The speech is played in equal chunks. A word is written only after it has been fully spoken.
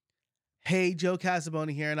Hey, Joe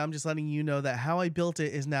Casabona here, and I'm just letting you know that How I Built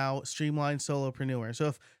It is now Streamlined Solopreneur. So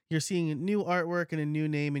if you're seeing new artwork and a new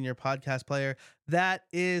name in your podcast player, that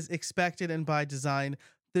is expected and by design.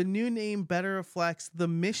 The new name better reflects the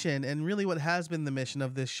mission and really what has been the mission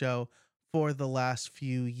of this show for the last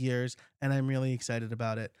few years, and I'm really excited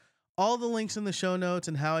about it. All the links in the show notes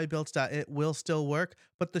and howibuilt.it will still work,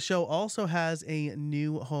 but the show also has a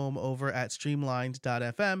new home over at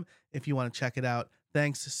streamlined.fm if you want to check it out.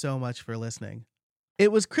 Thanks so much for listening.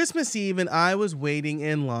 It was Christmas Eve and I was waiting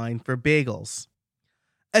in line for bagels.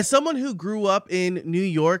 As someone who grew up in New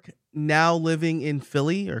York, now living in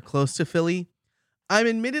Philly or close to Philly, I'm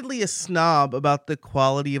admittedly a snob about the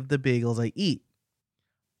quality of the bagels I eat.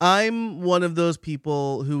 I'm one of those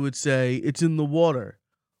people who would say it's in the water,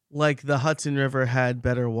 like the Hudson River had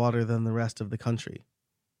better water than the rest of the country.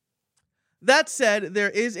 That said,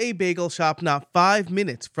 there is a bagel shop not 5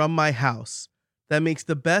 minutes from my house that makes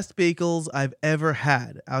the best bagels I've ever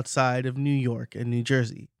had outside of New York and New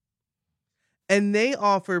Jersey. And they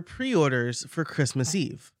offer pre-orders for Christmas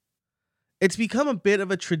Eve. It's become a bit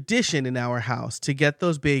of a tradition in our house to get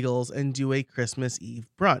those bagels and do a Christmas Eve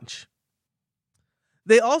brunch.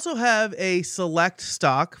 They also have a select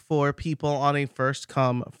stock for people on a first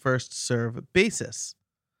come, first serve basis.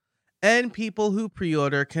 And people who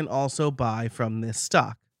pre-order can also buy from this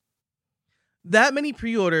stock. That many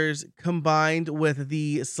pre-orders combined with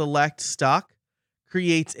the select stock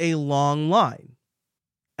creates a long line.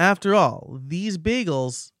 After all, these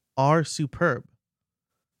bagels are superb.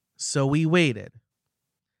 So we waited.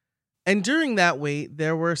 And during that wait,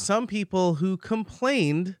 there were some people who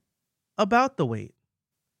complained about the wait.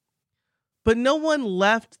 But no one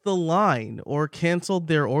left the line or canceled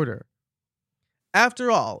their order.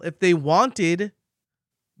 After all, if they wanted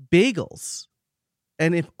bagels,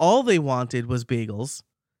 and if all they wanted was bagels,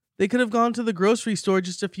 they could have gone to the grocery store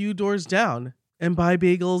just a few doors down and buy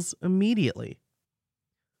bagels immediately.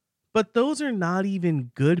 But those are not even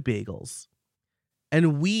good bagels.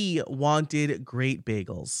 And we wanted great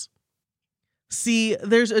bagels. See,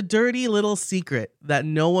 there's a dirty little secret that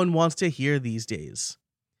no one wants to hear these days.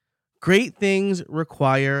 Great things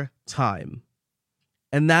require time.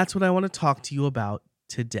 And that's what I want to talk to you about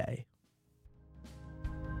today.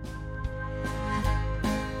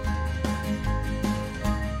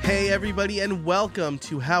 Hey everybody, and welcome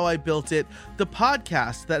to How I Built It, the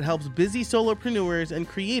podcast that helps busy solopreneurs and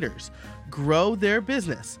creators grow their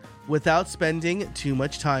business without spending too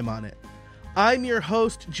much time on it. I'm your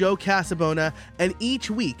host, Joe Casabona, and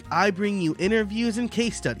each week I bring you interviews and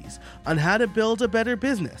case studies on how to build a better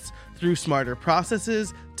business through smarter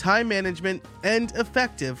processes, time management, and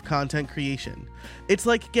effective content creation. It's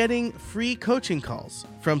like getting free coaching calls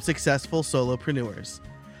from successful solopreneurs.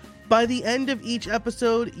 By the end of each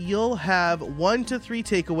episode, you'll have 1 to 3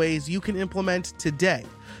 takeaways you can implement today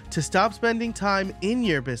to stop spending time in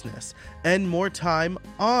your business and more time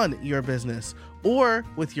on your business or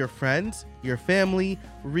with your friends, your family,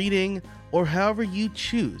 reading, or however you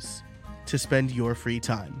choose to spend your free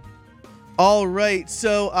time. All right,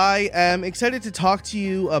 so I am excited to talk to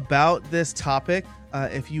you about this topic.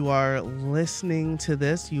 If you are listening to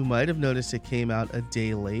this, you might have noticed it came out a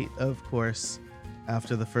day late. Of course,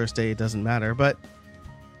 after the first day, it doesn't matter. But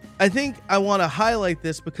I think I want to highlight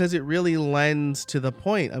this because it really lends to the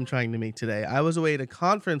point I'm trying to make today. I was away at a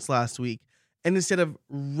conference last week, and instead of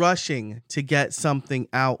rushing to get something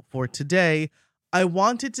out for today, I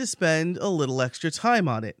wanted to spend a little extra time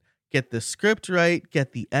on it. Get the script right,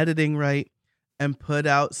 get the editing right, and put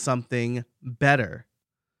out something better.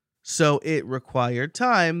 So it required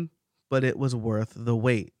time, but it was worth the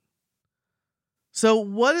wait. So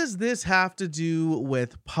what does this have to do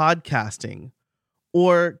with podcasting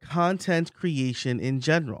or content creation in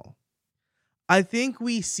general? I think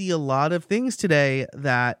we see a lot of things today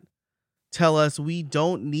that tell us we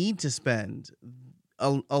don't need to spend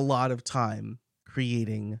a lot of time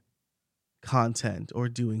creating content or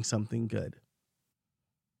doing something good.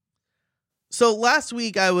 So last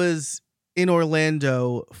week I was in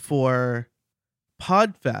Orlando for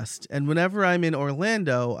Podfest, and whenever I'm in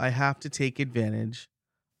Orlando, I have to take advantage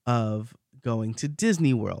of going to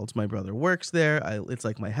Disney World. My brother works there. It's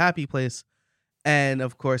like my happy place. And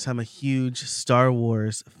of course, I'm a huge Star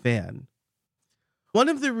Wars fan. One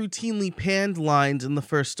of the routinely panned lines in the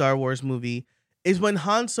first Star Wars movie is when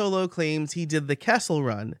Han Solo claims he did the Kessel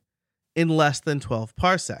Run in less than 12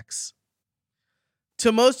 parsecs.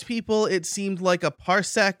 To most people, it seemed like a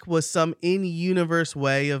parsec was some in-universe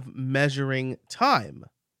way of measuring time.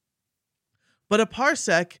 But a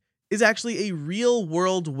parsec is actually a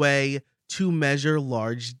real-world way to measure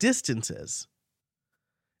large distances.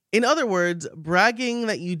 In other words, bragging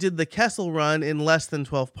that you did the Kessel Run in less than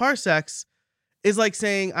 12 parsecs is like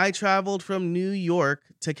saying I traveled from New York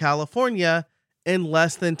to California in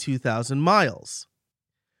less than 2,000 miles.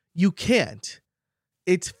 You can't.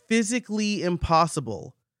 It's physically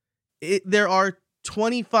impossible. There are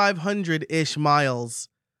 2,500-ish miles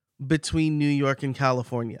between New York and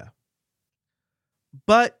California.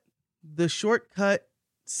 But the shortcut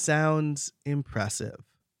sounds impressive.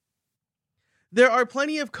 There are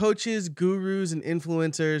plenty of coaches, gurus, and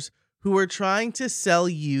influencers who are trying to sell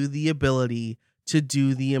you the ability to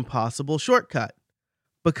do the impossible shortcut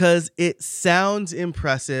because it sounds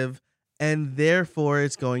impressive and therefore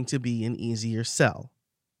it's going to be an easier sell.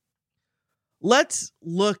 Let's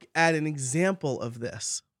look at an example of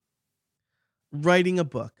this. Writing a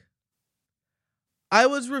book. I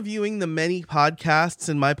was reviewing the many podcasts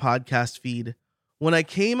in my podcast feed when I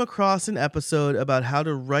came across an episode about how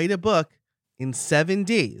to write a book in 7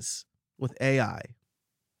 days with AI.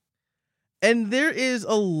 And there is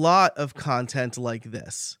a lot of content like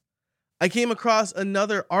this. I came across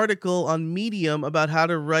another article on Medium about how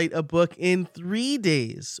to write a book in 3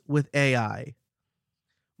 days with AI.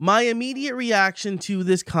 My immediate reaction to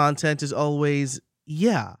this content is always,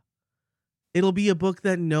 yeah, it'll be a book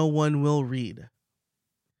that no one will read.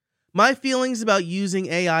 My feelings about using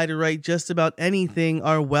AI to write just about anything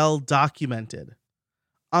are well documented.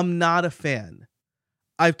 I'm not a fan.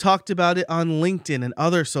 I've talked about it on LinkedIn and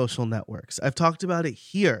other social networks. I've talked about it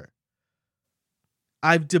here.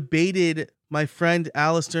 I've debated my friend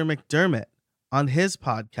Alistair McDermott on his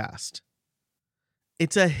podcast.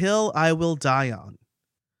 It's a hill I will die on.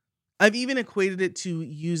 I've even equated it to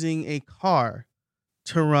using a car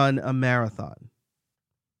to run a marathon.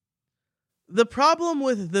 The problem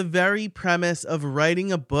with the very premise of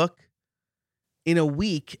writing a book in a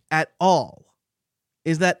week at all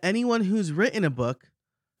is that anyone who's written a book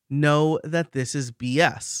know that this is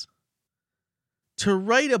BS. To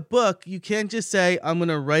write a book, you can't just say, I'm going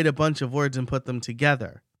to write a bunch of words and put them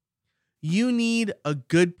together. You need a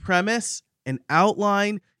good premise, an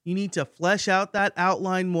outline. You need to flesh out that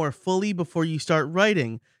outline more fully before you start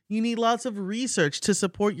writing. You need lots of research to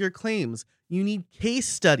support your claims. You need case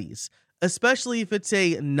studies, especially if it's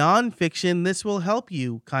a nonfiction, this will help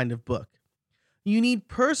you kind of book. You need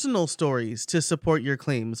personal stories to support your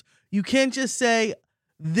claims. You can't just say,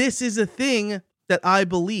 this is a thing that I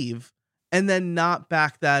believe, and then not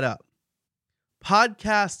back that up.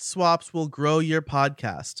 Podcast swaps will grow your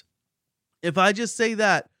podcast. If I just say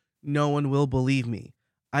that, no one will believe me.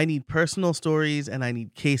 I need personal stories, and I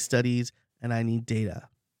need case studies, and I need data.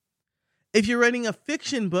 If you're writing a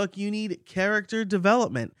fiction book, you need character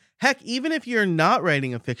development. Heck, even if you're not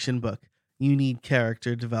writing a fiction book, you need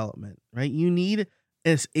character development, right? You need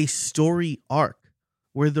a story arc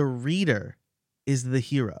where the reader is the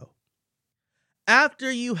hero.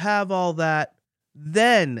 After you have all that,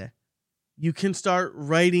 then you can start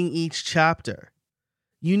writing each chapter.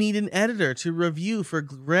 You need an editor to review for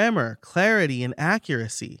grammar, clarity, and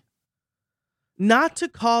accuracy. Not to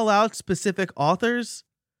call out specific authors,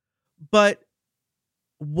 but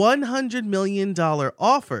 $100 million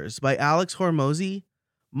offers by Alex Hormozi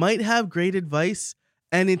might have great advice,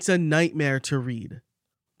 and it's a nightmare to read.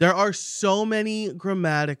 There are so many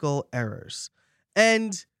grammatical errors,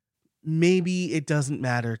 and maybe it doesn't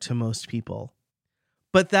matter to most people.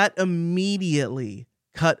 But that immediately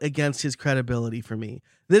cut against his credibility for me.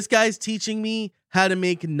 This guy's teaching me how to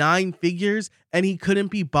make 9 figures, and he couldn't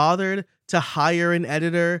be bothered to hire an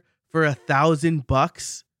editor for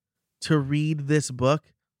 $1,000 to read this book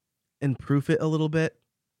and proof it a little bit.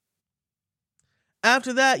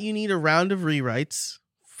 After that, you need a round of rewrites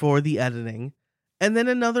for the editing, and then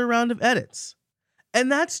another round of edits.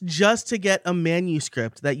 And that's just to get a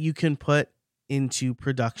manuscript that you can put into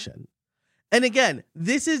production. And again,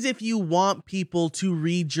 this is if you want people to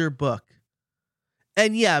read your book.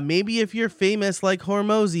 And yeah, maybe if you're famous like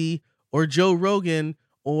Hormozi or Joe Rogan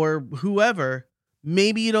or whoever,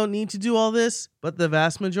 maybe you don't need to do all this, but the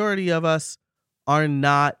vast majority of us are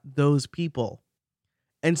not those people.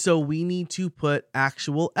 And so we need to put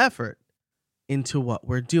actual effort into what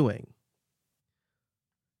we're doing.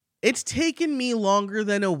 It's taken me longer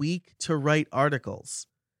than a week to write articles.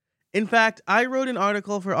 In fact, I wrote an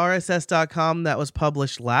article for RSS.com that was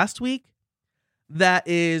published last week that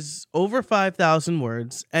is over 5,000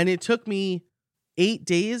 words, and it took me 8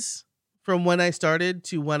 days from when I started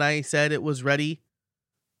to when I said it was ready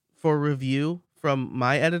for review from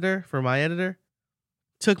my editor,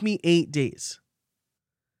 took me 8 days.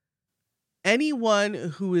 Anyone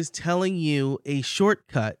who is telling you a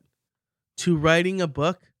shortcut to writing a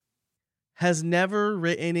book has never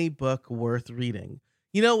written a book worth reading.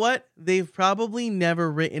 You know what? They've probably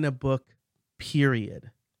never written a book,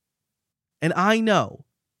 period. And I know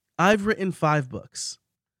I've written 5 books.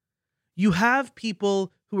 You have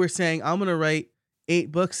people who are saying, I'm going to write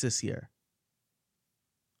 8 books this year.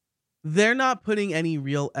 They're not putting any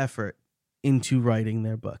real effort into writing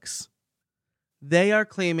their books. They are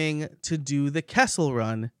claiming to do the Kessel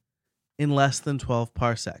Run in less than 12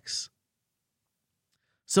 parsecs.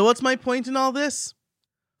 So what's my point in all this?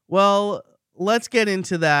 Well, let's get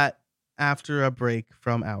into that after a break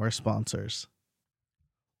from our sponsors.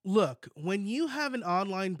 Look, when you have an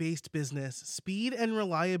online-based business, speed and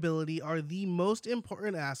reliability are the most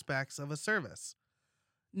important aspects of a service.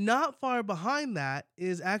 Not far behind that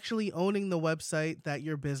is actually owning the website that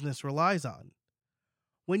your business relies on.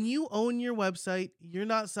 When you own your website, you're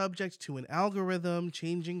not subject to an algorithm,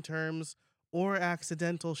 changing terms, or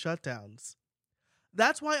accidental shutdowns.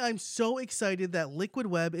 That's why I'm so excited that Liquid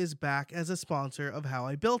Web is back as a sponsor of How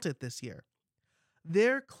I Built It this year.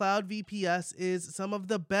 Their Cloud VPS is some of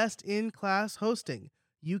the best in-class hosting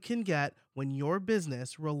you can get when your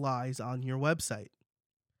business relies on your website.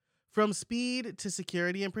 From speed to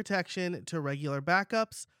security and protection to regular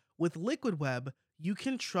backups, with Liquid Web, you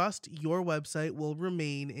can trust your website will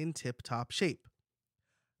remain in tip-top shape.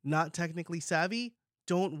 Not technically savvy?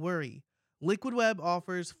 Don't worry. Liquid Web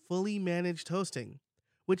offers fully managed hosting,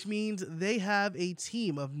 which means they have a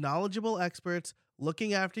team of knowledgeable experts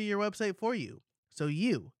looking after your website for you, so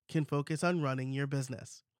you can focus on running your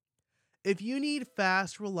business. If you need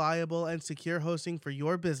fast, reliable, and secure hosting for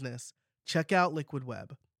your business, check out Liquid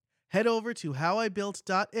Web. Head over to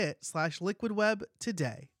howibuilt.it/liquidweb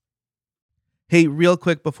today. Hey, real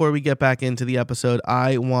quick before we get back into the episode,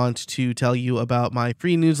 I want to tell you about my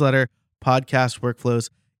free newsletter, Podcast Workflows.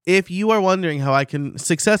 If you are wondering how I can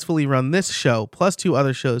successfully run this show, plus 2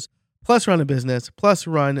 other shows, plus run a business, plus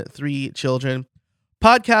run 3 children,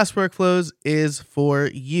 Podcast Workflows is for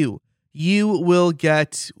you. You will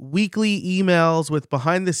get weekly emails with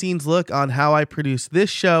behind-the-scenes look on how I produce this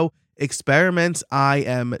show, experiments I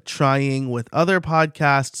am trying with other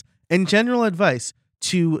podcasts, and general advice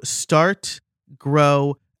to start,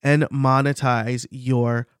 grow, and monetize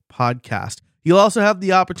your podcast. You'll also have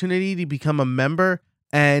the opportunity to become a member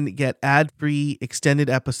and get ad-free extended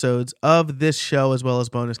episodes of this show as well as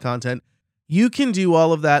bonus content. You can do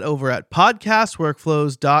all of that over at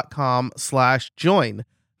podcastworkflows.com/join.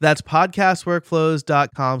 That's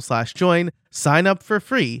podcastworkflows.com/join. Sign up for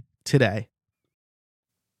free today.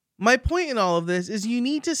 My point in all of this is you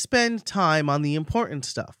need to spend time on the important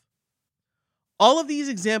stuff. All of these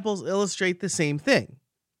examples illustrate the same thing.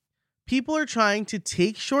 People are trying to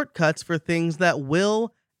take shortcuts for things that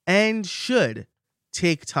will and should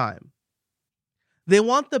take time. They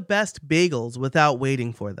want the best bagels without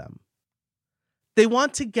waiting for them. They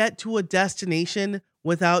want to get to a destination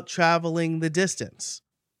without traveling the distance.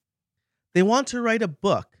 They want to write a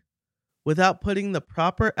book without putting the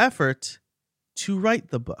proper effort to write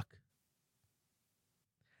the book.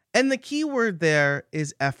 And the key word there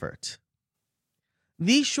is effort.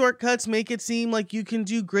 These shortcuts make it seem like you can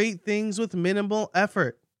do great things with minimal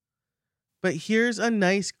effort. But here's a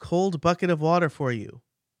nice cold bucket of water for you.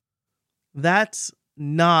 That's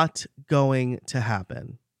not going to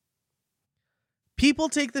happen. People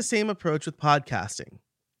take the same approach with podcasting.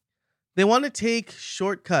 They want to take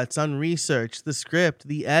shortcuts on research, the script,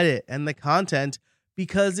 the edit, and the content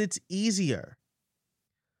because it's easier.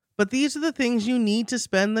 But these are the things you need to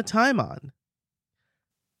spend the time on.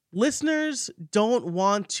 Listeners don't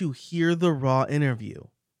want to hear the raw interview.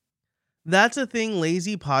 That's a thing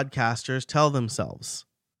lazy podcasters tell themselves.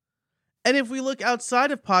 And if we look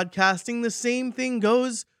outside of podcasting, the same thing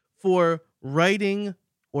goes for writing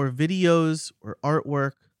or videos or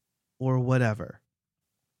artwork or whatever.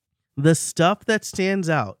 The stuff that stands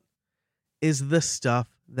out is the stuff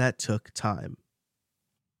that took time.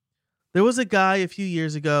 There was a guy a few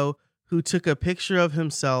years ago who took a picture of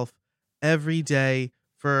himself every day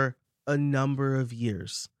for a number of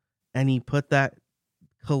years, and he put that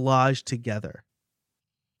collage together.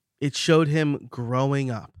 It showed him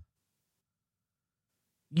growing up.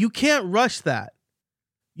 You can't rush that.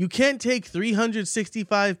 You can't take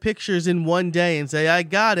 365 pictures in one day and say, I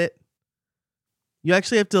got it. You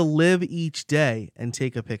actually have to live each day and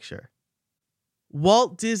take a picture.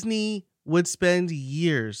 Walt Disney would spend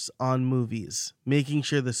years on movies, making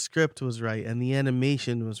sure the script was right and the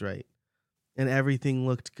animation was right and everything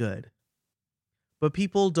looked good. But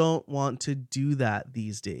people don't want to do that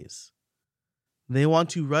these days. They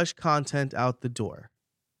want to rush content out the door.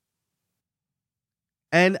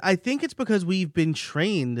 And I think it's because we've been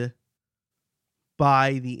trained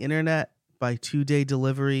by the internet, by 2-day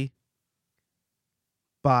delivery,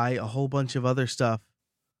 by a whole bunch of other stuff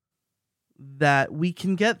that we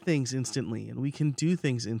can get things instantly and we can do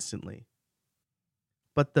things instantly.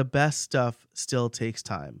 But the best stuff still takes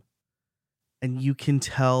time. And you can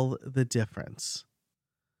tell the difference.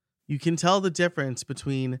 You can tell the difference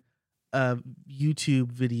between a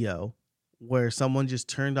YouTube video where someone just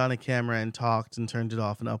turned on a camera and talked and turned it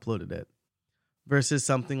off and uploaded it versus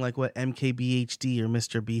something like what MKBHD or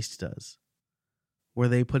Mr. Beast does, where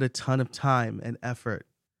they put a ton of time and effort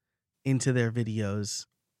into their videos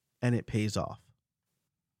and it pays off.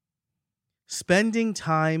 Spending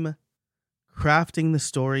time crafting the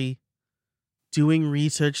story, doing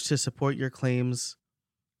research to support your claims,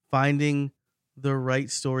 finding the right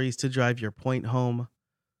stories to drive your point home,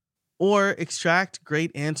 or extract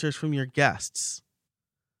great answers from your guests.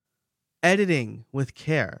 Editing with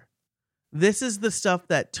care. This is the stuff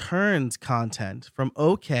that turns content from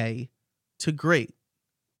okay to great.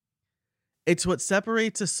 It's what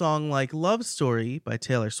separates a song like Love Story by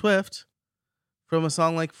Taylor Swift from a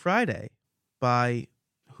song like Friday by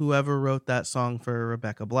whoever wrote that song for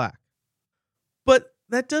Rebecca Black. But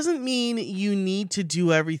that doesn't mean you need to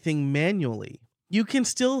do everything manually. You can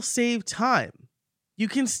still save time. You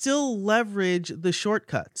can still leverage the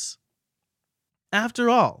shortcuts. After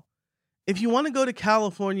all, if you want to go to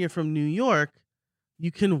California from New York,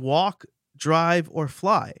 you can walk, drive, or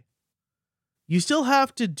fly. You still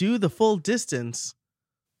have to do the full distance,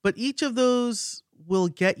 but each of those will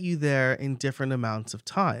get you there in different amounts of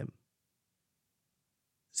time.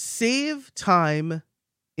 Save time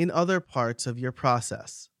in other parts of your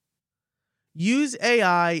process. Use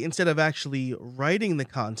AI instead of actually writing the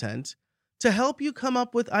content to help you come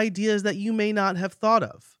up with ideas that you may not have thought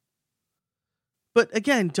of. But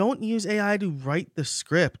again, don't use AI to write the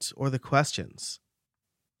script or the questions.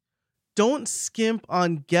 Don't skimp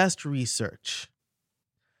on guest research.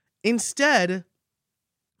 Instead,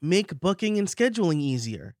 make booking and scheduling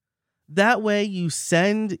easier. That way you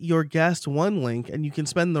send your guest one link and you can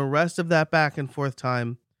spend the rest of that back and forth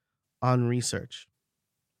time on research.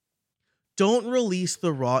 Don't release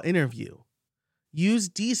the raw interview. Use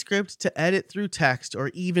Descript to edit through text, or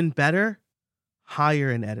even better, hire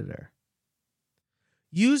an editor.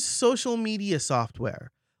 Use social media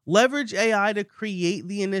software. Leverage AI to create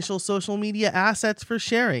the initial social media assets for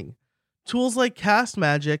sharing. Tools like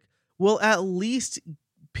CastMagic will at least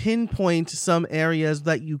pinpoint some areas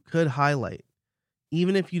that you could highlight,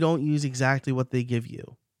 even if you don't use exactly what they give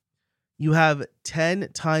you. You have 10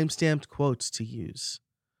 timestamped quotes to use.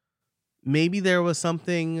 Maybe there was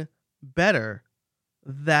something better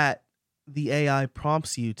that the AI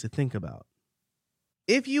prompts you to think about.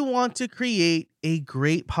 If you want to create a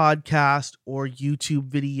great podcast or YouTube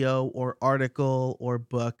video or article or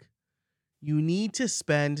book, you need to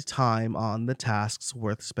spend time on the tasks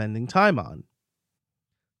worth spending time on.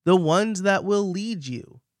 The ones that will lead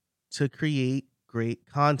you to create great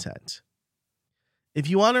content. If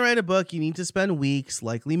you want to write a book, you need to spend weeks,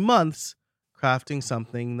 likely months, crafting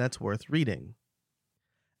something that's worth reading.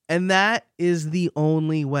 And that is the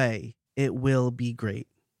only way it will be great.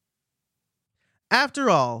 After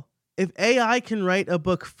all, if AI can write a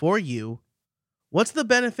book for you, what's the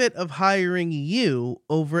benefit of hiring you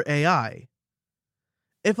over AI?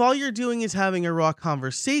 If all you're doing is having a raw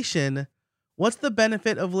conversation, what's the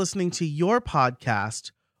benefit of listening to your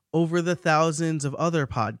podcast over the thousands of other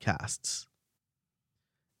podcasts?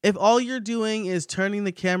 If all you're doing is turning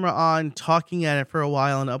the camera on, talking at it for a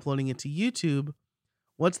while, and uploading it to YouTube,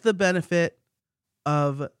 what's the benefit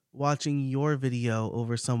of watching your video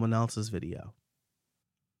over someone else's video?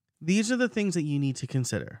 These are the things that you need to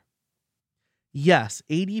consider. Yes,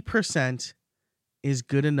 80% is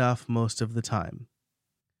good enough most of the time.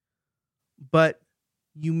 But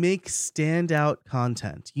you make standout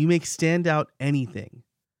content. You make standout anything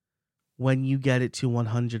when you get it to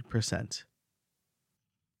 100%.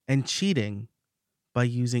 And cheating by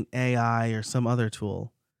using AI or some other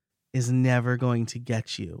tool is never going to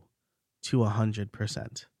get you to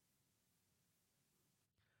 100%.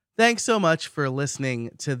 Thanks so much for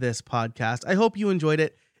listening to this podcast. I hope you enjoyed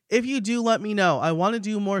it. If you do, let me know. I want to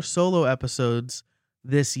do more solo episodes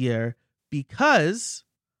this year because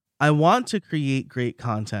I want to create great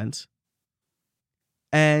content,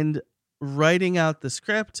 and writing out the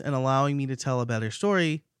script and allowing me to tell a better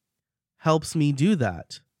story helps me do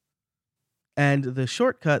that. And the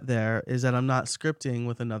shortcut there is that I'm not scripting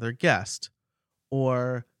with another guest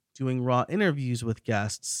or doing raw interviews with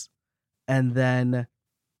guests and then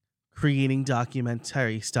creating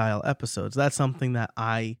documentary style episodes. That's something that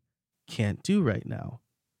I can't do right now.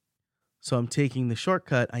 So I'm taking the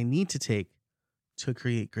shortcut I need to take to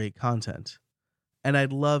create great content. And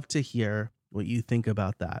I'd love to hear what you think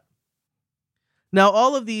about that. Now,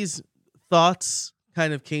 all of these thoughts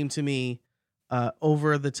kind of came to me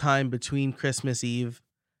over the time between Christmas Eve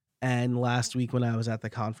and last week when I was at the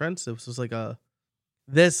conference. This was like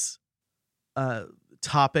this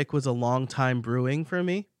topic was a long time brewing for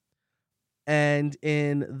me. And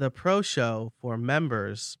in the pro show for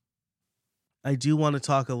members, I do want to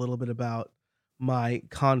talk a little bit about my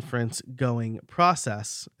conference going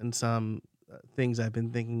process and some things I've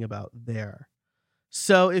been thinking about there.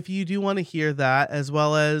 So if you do want to hear that, as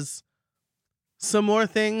well as some more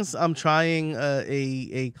things, I'm trying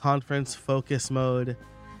a conference focus mode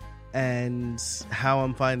and how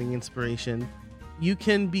I'm finding inspiration. You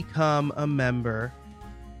can become a member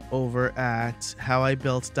over at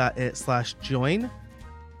howibuilt.it/join.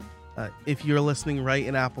 If you're listening right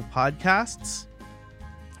in Apple Podcasts,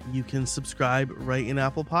 you can subscribe right in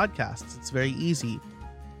Apple Podcasts. It's very easy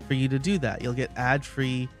for you to do that. You'll get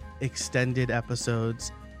ad-free extended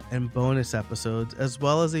episodes and bonus episodes, as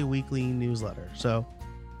well as a weekly newsletter. So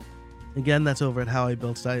again, that's over at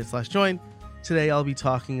howibuilt.it/join. Today, I'll be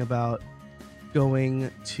talking about going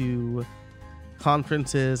to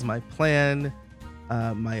conferences, my plan,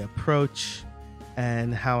 my approach,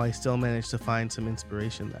 and how I still manage to find some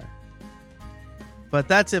inspiration there. But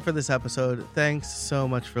that's it for this episode. Thanks so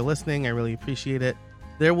much for listening. I really appreciate it.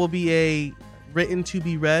 There will be a written to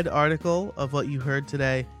be read article of what you heard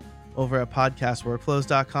today over at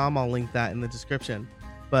podcastworkflows.com. I'll link that in the description.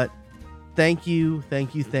 But thank you.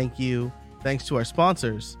 Thanks to our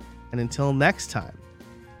sponsors. And until next time,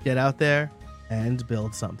 get out there and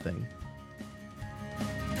build something.